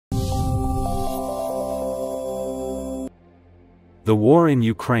The war in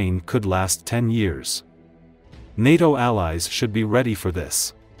Ukraine could last 10 years. NATO allies should be ready for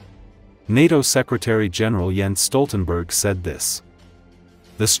this. NATO Secretary-General Jens Stoltenberg said this.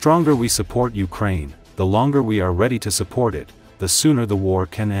 The stronger we support Ukraine, the longer we are ready to support it, the sooner the war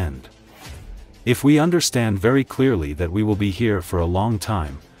can end. If we understand very clearly that we will be here for a long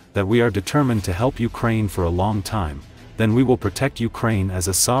time, that we are determined to help Ukraine for a long time, then we will protect Ukraine as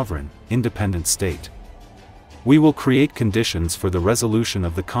a sovereign, independent state. We will create conditions for the resolution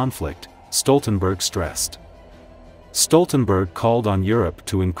of the conflict, Stoltenberg stressed. Stoltenberg called on Europe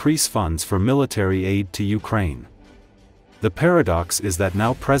to increase funds for military aid to Ukraine. The paradox is that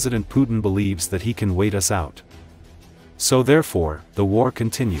now President Putin believes that he can wait us out. So therefore, the war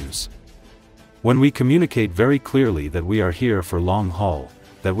continues. When we communicate very clearly that we are here for long haul,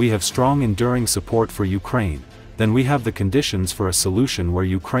 that we have strong enduring support for Ukraine, then we have the conditions for a solution where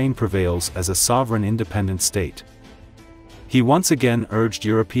Ukraine prevails as a sovereign independent state. He once again urged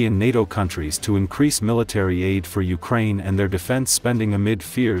European NATO countries to increase military aid for Ukraine and their defense spending amid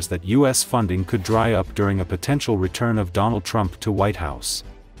fears that US funding could dry up during a potential return of Donald Trump to White House.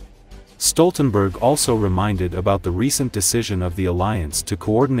 Stoltenberg also reminded about the recent decision of the alliance to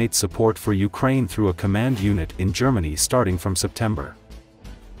coordinate support for Ukraine through a command unit in Germany starting from September.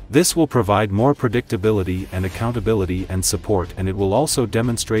 This will provide more predictability and accountability and support, and it will also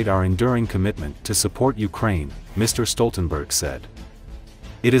demonstrate our enduring commitment to support Ukraine, Mr. Stoltenberg said.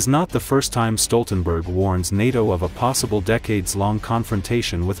 It is not the first time Stoltenberg warns NATO of a possible decades-long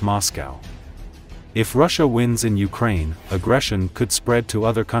confrontation with Moscow. If Russia wins in Ukraine, aggression could spread to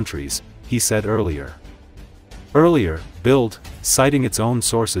other countries, he said earlier. Bild, citing its own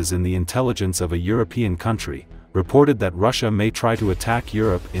sources in the intelligence of a European country, reported that Russia may try to attack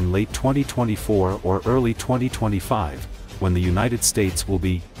Europe in late 2024 or early 2025, when the United States will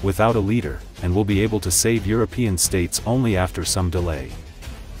be without a leader, and will be able to save European states only after some delay.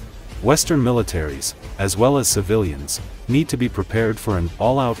 Western militaries, as well as civilians, need to be prepared for an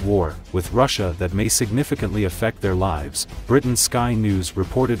all-out war with Russia that may significantly affect their lives, Britain's Sky News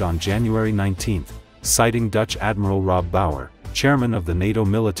reported on January 19, citing Dutch Admiral Rob Bauer, chairman of the NATO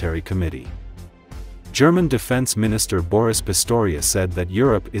Military Committee. German Defense Minister Boris Pistorius said that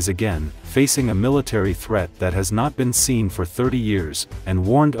Europe is again facing a military threat that has not been seen for 30 years, and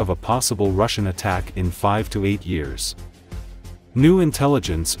warned of a possible Russian attack in 5 to 8 years. New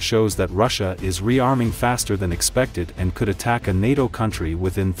intelligence shows that Russia is rearming faster than expected and could attack a NATO country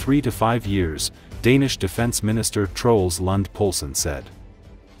within 3 to 5 years, Danish Defense Minister Troels Lund Poulsen said.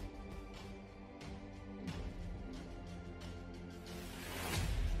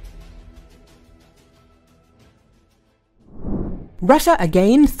 Russia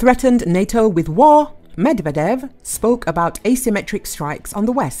again threatened NATO with war. Medvedev spoke about asymmetric strikes on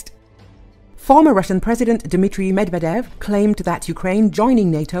the West. Former Russian President Dmitry Medvedev claimed that Ukraine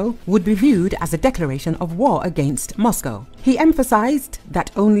joining NATO would be viewed as a declaration of war against Moscow. He emphasized that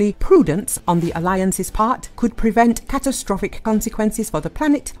only prudence on the alliance's part could prevent catastrophic consequences for the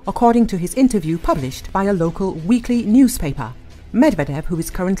planet, according to his interview published by a local weekly newspaper. Medvedev, who is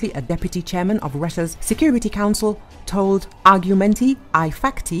currently a deputy chairman of Russia's Security Council, told Argumenti I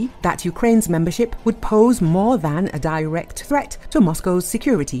Fakti that Ukraine's membership would pose more than a direct threat to Moscow's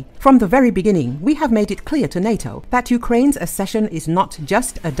security. From the very beginning, we have made it clear to NATO that Ukraine's accession is not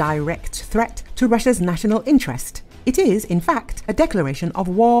just a direct threat to Russia's national interest. It is, in fact, a declaration of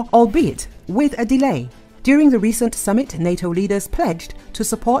war, albeit with a delay. During the recent summit, NATO leaders pledged to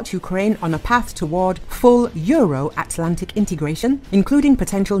support Ukraine on a path toward full Euro-Atlantic integration, including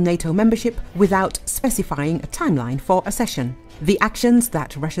potential NATO membership, without specifying a timeline for accession. The actions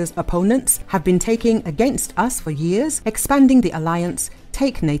that Russia's opponents have been taking against us for years, expanding the alliance,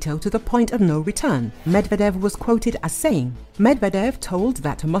 take NATO to the point of no return, Medvedev was quoted as saying. Medvedev told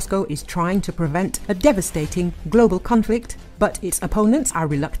that Moscow is trying to prevent a devastating global conflict, but its opponents are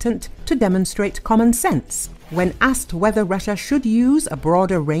reluctant to demonstrate common sense. When asked whether Russia should use a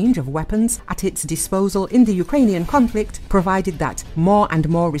broader range of weapons at its disposal in the Ukrainian conflict, provided that more and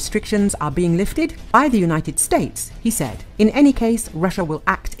more restrictions are being lifted by the United States, he said, in any case, Russia will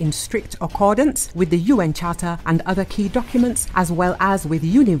act in strict accordance with the UN Charter and other key documents, as well as with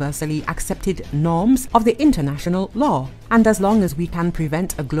universally accepted norms of the international law. And as long as we can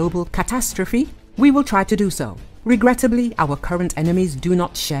prevent a global catastrophe, we will try to do so. Regrettably, our current enemies do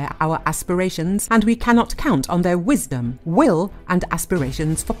not share our aspirations, and we cannot count on their wisdom, will, and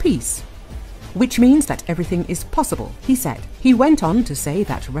aspirations for peace. which means that everything is possible, he said. He went on to say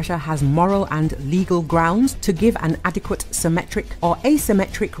that Russia has moral and legal grounds to give an adequate symmetric or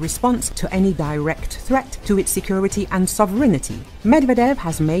asymmetric response to any direct threat to its security and sovereignty. Medvedev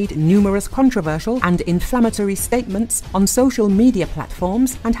has made numerous controversial and inflammatory statements on social media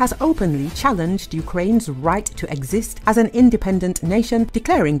platforms and has openly challenged Ukraine's right to exist as an independent nation,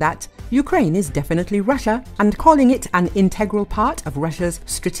 declaring that Ukraine is definitely Russia and calling it an integral part of Russia's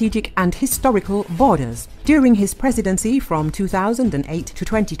strategic and historical borders. During his presidency from 2008 to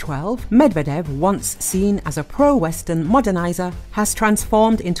 2012, Medvedev, once seen as a pro-Western modernizer, has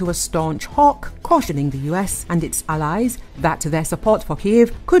transformed into a staunch hawk, cautioning the US and its allies that their support for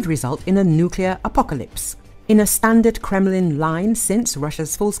Kiev could result in a nuclear apocalypse. In a standard Kremlin line since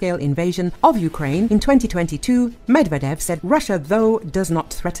Russia's full-scale invasion of Ukraine in 2022, Medvedev said Russia, though, does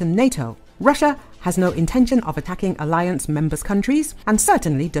not threaten NATO. Russia has no intention of attacking alliance members' countries and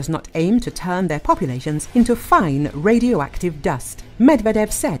certainly does not aim to turn their populations into fine radioactive dust.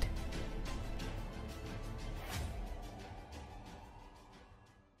 Medvedev said,